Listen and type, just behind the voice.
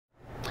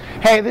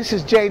Hey, this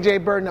is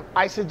JJ Birden of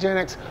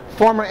Isagenix,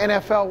 former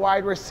NFL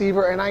wide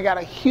receiver, and I got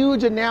a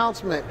huge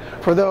announcement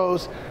for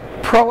those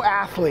pro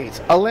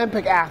athletes,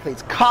 Olympic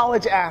athletes,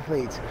 college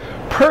athletes,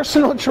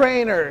 personal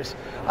trainers,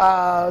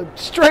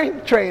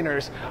 strength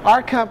trainers.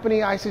 Our company,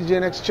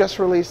 Isagenix, just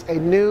released a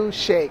new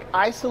shake,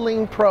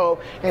 IsaLean Pro,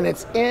 and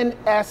it's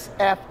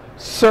NSF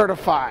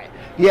Certified.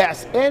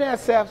 Yes,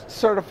 NSF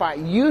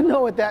Certified. You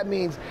know what that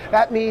means.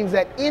 That means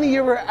that any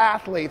of your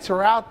athletes who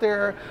are out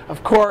there,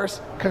 of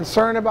course,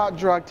 concerned about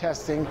drug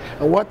testing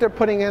and what they're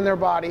putting in their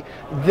body,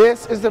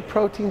 this is the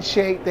protein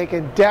shake they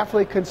can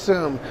definitely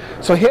consume.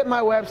 So hit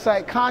my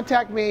website,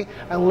 contact me,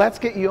 and let's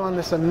get you on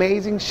this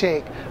amazing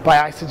shake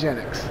by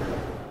Isagenix.